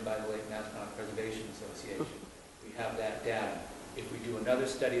funded by the Lake Maspenock Preservation Association. We have that data. If we do another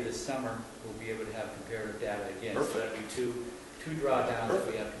study this summer, we'll be able to have comparative data again. Perfect. So that'll be two drawdowns that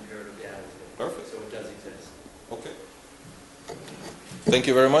we have comparative data to. Perfect. So it does exist. Okay. Thank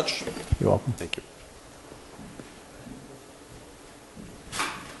you very much. You're welcome. Thank you.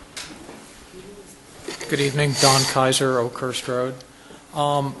 Good evening, Don Kaiser, Oakhurst Road.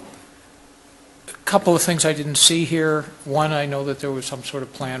 A couple of things I didn't see here. One, I know that there was some sort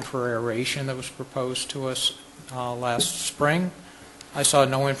of plan for aeration that was proposed to us last spring. I saw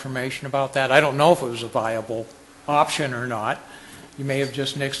no information about that. I don't know if it was a viable option or not. You may have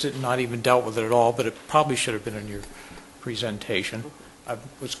just nixed it and not even dealt with it at all, but it probably should have been in your presentation. I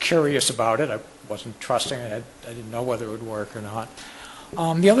was curious about it. I wasn't trusting it. I didn't know whether it would work or not.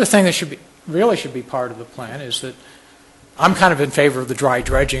 The other thing that really should be part of the plan is that I'm kind of in favor of the dry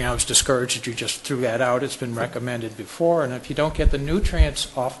dredging. I was discouraged that you just threw that out. It's been recommended before, and if you don't get the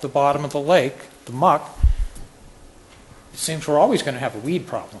nutrients off the bottom of the lake, the muck, it seems we're always going to have a weed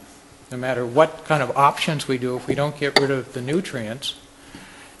problem, no matter what kind of options we do if we don't get rid of the nutrients.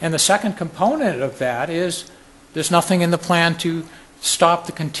 And the second component of that is there's nothing in the plan to stop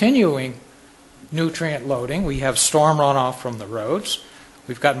the continuing nutrient loading. We have storm runoff from the roads.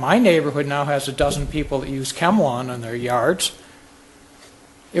 We've got, my neighborhood now has a dozen people that use Chemlon in their yards.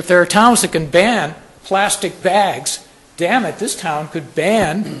 If there are towns that can ban plastic bags, damn it, this town could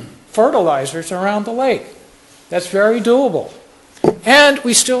ban fertilizers around the lake. That's very doable. And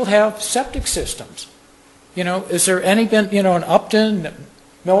we still have septic systems. You know, is there any been, in Upton,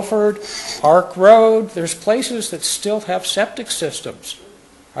 Milford, Ark Road, there's places that still have septic systems.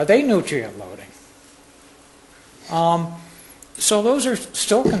 Are they nutrient loading? So those are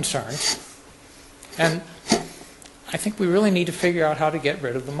still concerns, and I think we really need to figure out how to get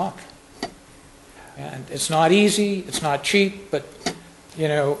rid of the muck. And it's not easy, it's not cheap, but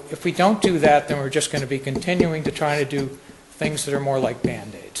if we don't do that, then we're just going to be continuing to try to do things that are more like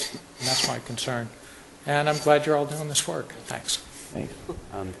Band-Aids, and that's my concern. And I'm glad you're all doing this work. Thanks. Thanks.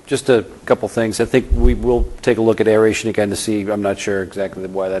 Just a couple things. I think we will take a look at aeration again to see. I'm not sure exactly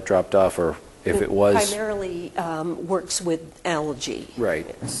why that dropped off, or if it was primarily works with algae. Right.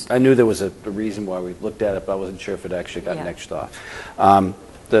 I knew there was a reason why we looked at it, but I wasn't sure if it actually got nixed off.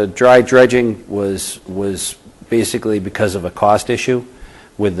 The dry dredging was basically because of a cost issue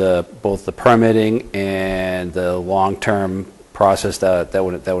with both the permitting and the long-term process that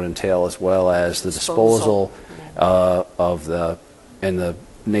would entail, as well as the disposal and the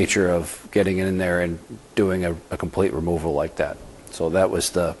nature of getting in there and doing a complete removal like that. So that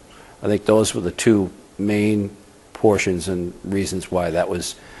was I think those were the two main portions and reasons why that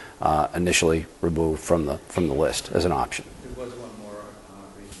was initially removed from the list as an option. There was one more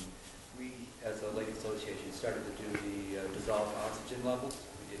reason. We, as a lake association, started to do the dissolved oxygen levels.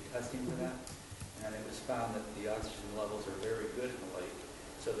 We did testing for that, and it was found that the oxygen levels are very good in the lake,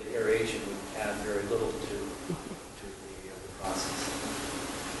 so the aeration would add very little to the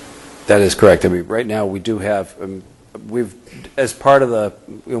process. That is correct. I mean, right now we do have, as part of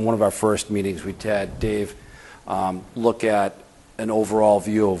one of our first meetings, we had Dave look at an overall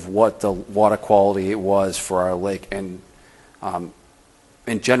view of what the water quality was for our lake, and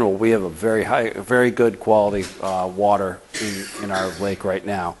in general, we have a very good quality water in our lake right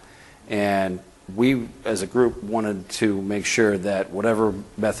now, and we, as a group, wanted to make sure that whatever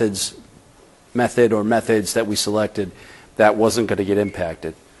method or methods that we selected, that wasn't going to get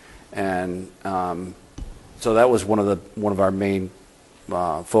impacted. And so that was one of our main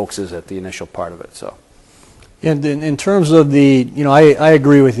focuses at the initial part of it. So. And in terms of the, I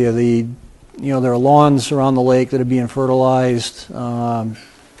agree with you. There are lawns around the lake that are being fertilized. The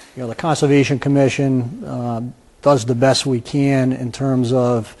Conservation Commission does the best we can in terms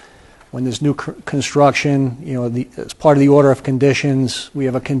of when there's new construction. As part of the order of conditions, we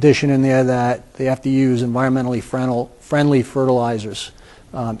have a condition in there that they have to use environmentally friendly fertilizers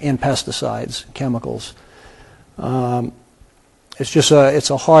and pesticides, chemicals. It's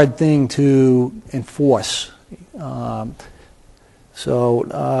a hard thing to enforce.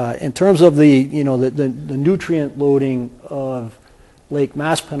 So in terms of the nutrient loading of Lake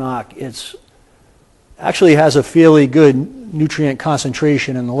Maspenock, it's actually has a fairly good nutrient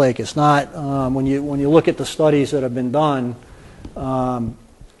concentration in the lake. It's not when you look at the studies that have been done,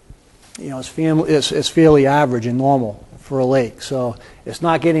 it's fairly average and normal for a lake. So it's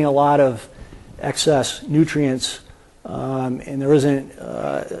not getting a lot of excess nutrients, and there isn't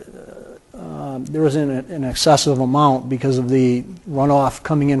an excessive amount because of the runoff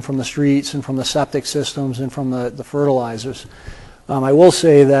coming in from the streets and from the septic systems and from the fertilizers. I will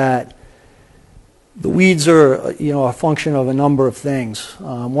say that the weeds are, a function of a number of things.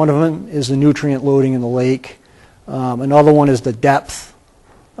 One of them is the nutrient loading in the lake. Another one is the depth,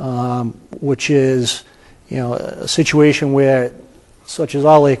 which is, a situation where, such as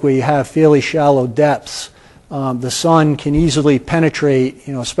our lake, where you have fairly shallow depths. The sun can easily penetrate,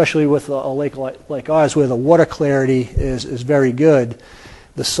 especially with a lake like ours where the water clarity is very good.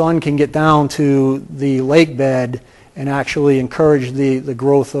 The sun can get down to the lake bed and actually encourage the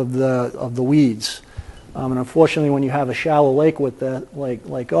growth of the weeds. And unfortunately, when you have a shallow lake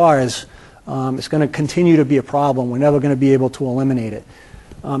like ours, it's going to continue to be a problem. We're never going to be able to eliminate it.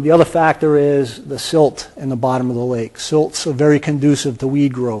 The other factor is the silt in the bottom of the lake. Silts are very conducive to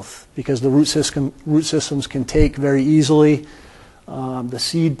weed growth because the root systems can take very easily. The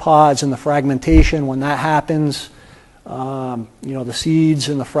seed pods and the fragmentation, when that happens, the seeds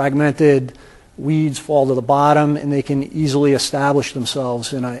and the fragmented weeds fall to the bottom and they can easily establish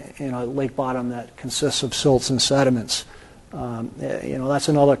themselves in a lake bottom that consists of silts and sediments. That's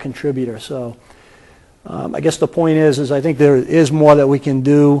another contributor. So I guess the point is I think there is more that we can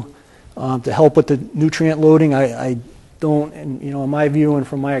do to help with the nutrient loading. I don't, and in my view and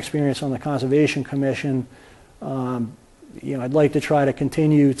from my experience on the Conservation Commission, I'd like to try to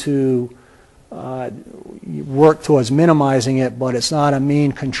continue to work towards minimizing it, but it's not a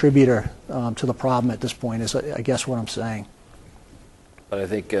main contributor to the problem at this point, is I guess what I'm saying. But I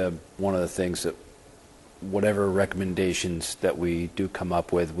think one of the things that whatever recommendations that we do come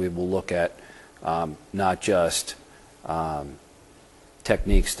up with, we will look at not just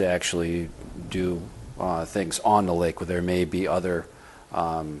techniques to actually do things on the lake, where there may be other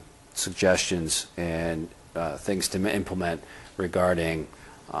suggestions and things to implement regarding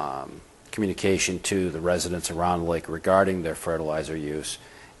communication to the residents around the lake regarding their fertilizer use,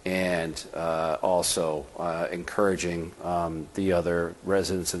 and also encouraging the other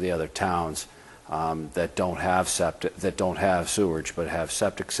residents of the other towns that don't have sewage but have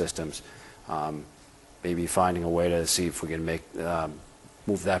septic systems, maybe finding a way to see if we can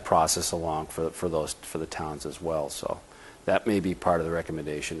move that process along for the towns as well. So that may be part of the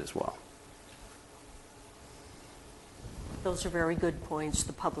recommendation as well. Those are very good points.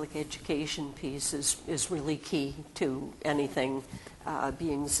 The public education piece is really key to anything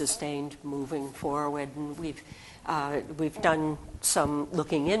being sustained moving forward. And we've done some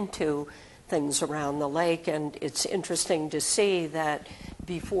looking into things around the lake, and it's interesting to see that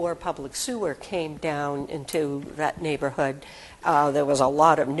before public sewer came down into that neighborhood, there was a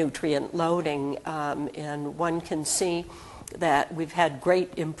lot of nutrient loading, and one can see that we've had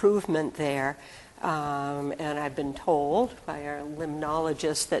great improvement there. And I've been told by our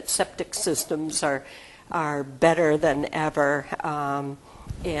limnologists that septic systems are better than ever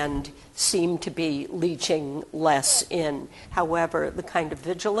and seem to be leaching less in. However, the kind of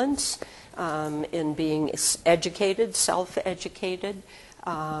vigilance in being educated, self-educated,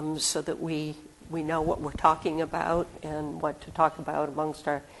 so that we know what we're talking about and what to talk about amongst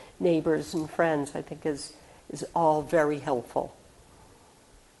our neighbors and friends, I think is all very helpful.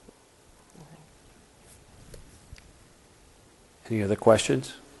 Any other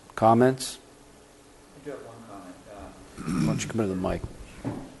questions, comments? I do have one comment. Why don't you come into the mic?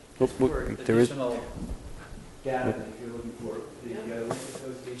 For There is. additional data that you're looking for, the Lake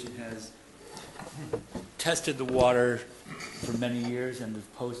Association has tested the water for many years and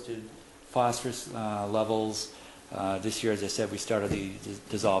have posted phosphorus levels. This year, as I said, we started the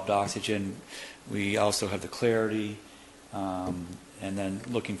dissolved oxygen. We also have the clarity and then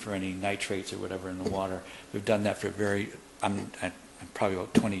looking for any nitrates or whatever in the water. We've done that for probably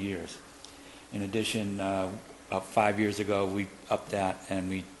about 20 years. In addition, about 5 years ago, we upped that and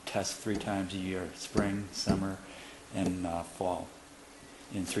we test 3 times a year, spring, summer, and fall,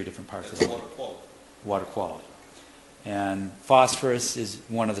 in 3 different parts of the world. Water quality. And phosphorus is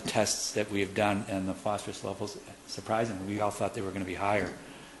one of the tests that we have done, and the phosphorus levels, surprisingly, we all thought they were going to be higher.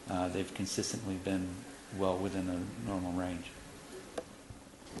 They've consistently been well within the normal range.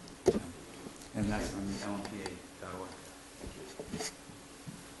 And that's on lmpa.org.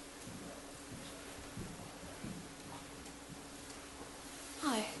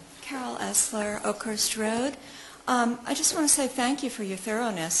 Hi, Carol Essler, Oakhurst Road. I just want to say thank you for your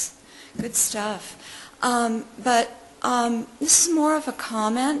thoroughness. Good stuff. This is more of a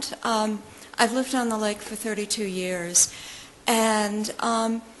comment. I've lived on the lake for 32 years, and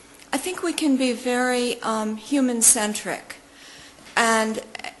I think we can be very human-centric. And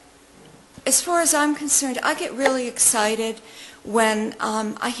as far as I'm concerned, I get really excited when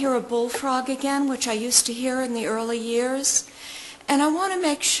I hear a bullfrog again, which I used to hear in the early years. And I want to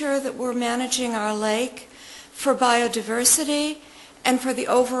make sure that we're managing our lake for biodiversity and for the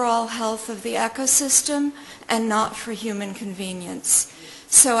overall health of the ecosystem and not for human convenience.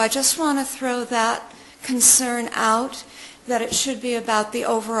 So I just want to throw that concern out, that it should be about the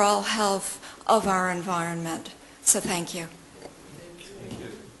overall health of our environment. So thank you.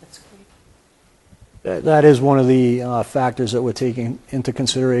 That is one of the factors that we're taking into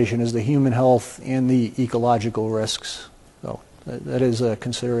consideration, is the human health and the ecological risks. So that is a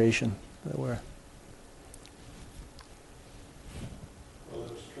consideration that we're... Well,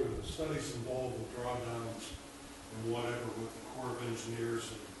 that's true. The studies involved with drawdowns and whatever with the Corps of Engineers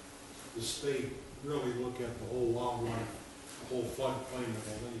and the state really look at the whole wildlife, the whole floodplain of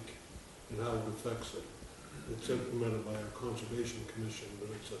the lake and how it affects it. It's implemented by our Conservation Commission, but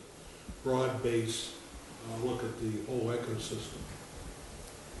it's a broad base look at the whole ecosystem.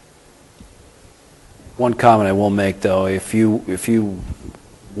 One comment I will make, though, if you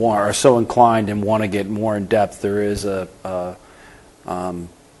are so inclined and want to get more in depth, there is a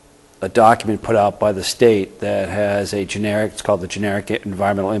document put out by the state that has a generic, it's called the Generic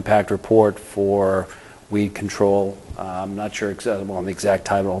Environmental Impact Report for weed control. I'm not sure on the exact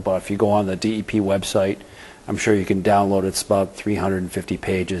title, but if you go on the DEP website, I'm sure you can download it. It's about 350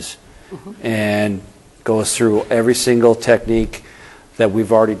 pages. And goes through every single technique that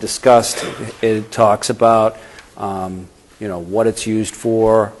we've already discussed. It talks about what it's used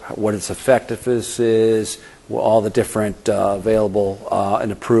for, what its effectiveness is, all the different available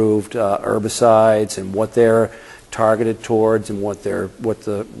and approved herbicides, and what they're targeted towards, and what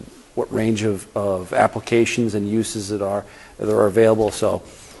range of applications and uses that are available. So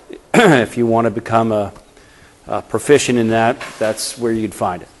if you want to become a proficient in that, that's where you'd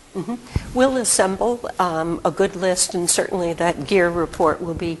find it. We'll assemble a good list, and certainly that gear report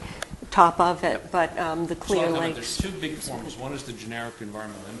will be top of it, but the Clear Lakes... There's 2 big forms. One is the generic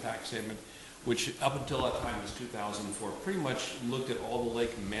environmental impact statement, which up until that time was 2004, pretty much looked at all the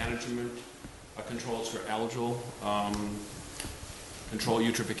lake management controls for algal control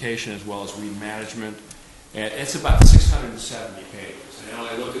eutrophication as well as weed management. And it's about 670 pages. And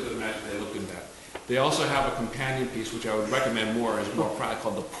I looked at the map, they look at that. They also have a companion piece, which I would recommend more, is more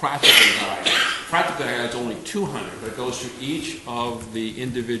called the Practical Guide. Practical Guide is only 200, but it goes through each of the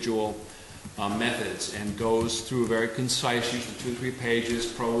individual methods and goes through very concise, usually 2 or 3 pages,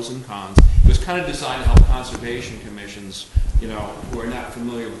 pros and cons. It was kind of designed to help conservation commissions, who are not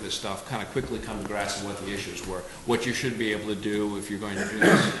familiar with this stuff, kind of quickly come to grasp of what the issues were, what you should be able to do if you're going to do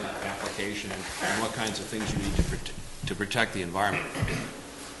this application, and what kinds of things you need to protect the environment.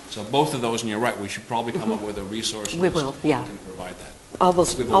 So both of those, and you're right, we should probably come up with a resource list. We will, yeah. That can provide that.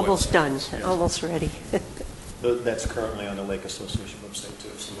 Almost done, yes. Almost ready. That's currently on the Lake Association website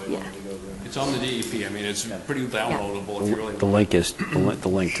too, so we want to go there. It's on the DEP. I mean, it's pretty downloadable if you really The link is the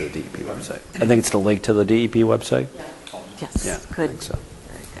link to the DEP website. I think it's the link to the DEP website. Yes, Yeah, good. I think so.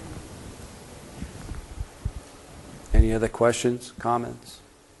 Very good. Any other questions, comments?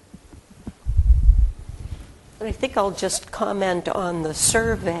 And I think I'll just comment on the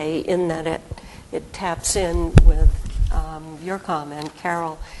survey in that it taps in with your comment,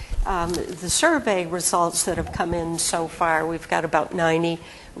 Carol. The survey results that have come in so far, we've got about 90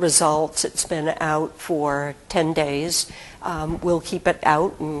 results. It's been out for 10 days. We'll keep it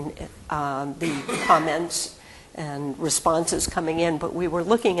out, and the comments and responses coming in, but we were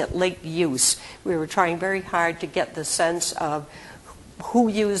looking at lake use. We were trying very hard to get the sense of who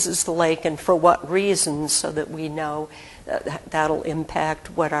uses the lake and for what reasons, so that we know that'll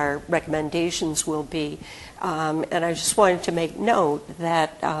impact what our recommendations will be. And I just wanted to make note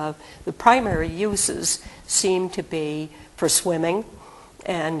that the primary uses seem to be for swimming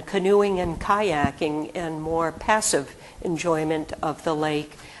and canoeing and kayaking, and more passive enjoyment of the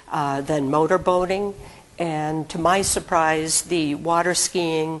lake than motorboating. And to my surprise, the water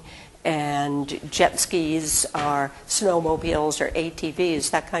skiing and jet skis or snowmobiles or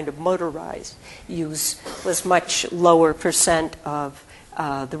ATVs, that kind of motorized use, was much lower percent of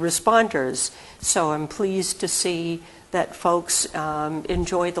the responders. So I'm pleased to see that folks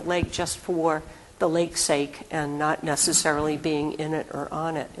enjoy the lake just for the lake's sake and not necessarily being in it or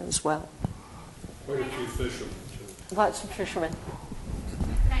on it as well. Quite a few fishermen, too. Lots of fishermen.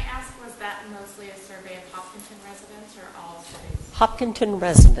 Can I ask, was that mostly a survey of Hopkinton residents or all cities? Hopkinton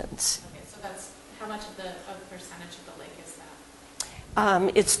residents. Okay, so that's how much of the percentage of the lake is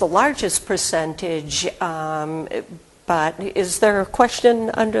that? It's the largest percentage, but is there a question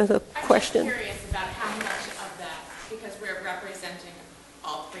under the question? I'm just curious about how much of that, because we're representing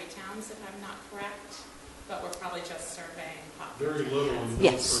all three towns, if I'm not correct, but we're probably just surveying Hopkinton. Very little in Milford.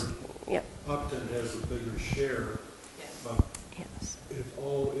 Yes. Yep. Upton has a bigger share, Yes. but Yes. it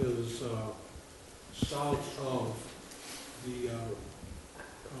all is south of the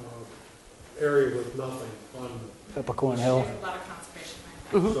area with nothing on Peppercorn Hill. There's a lot of conservation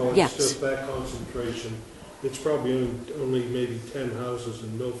land. So it's Yes. just that concentration. It's probably only maybe 10 houses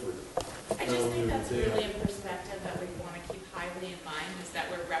in Milford. I just think that's really a perspective that we want to keep highly in mind, is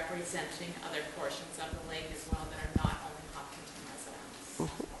that we're representing other portions of the lake as well that are not only Hopkinton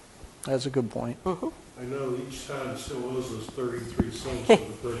residents. That's a good point. I know each town still owes us 33 cents for the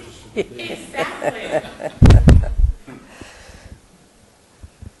purchase of the dam. Exactly.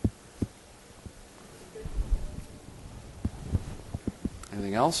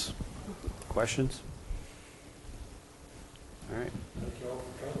 Anything else? Questions? All right.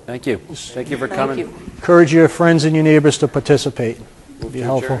 Thank you. Thank you for coming. Thank you. Encourage your friends and your neighbors to participate. Move Be to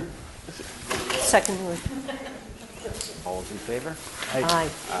helpful. adjourn. Second. All those in favor? Aye.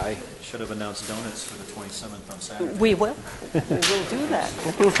 Aye. Should have announced donuts for the 27th on Saturday. We will. We will do that.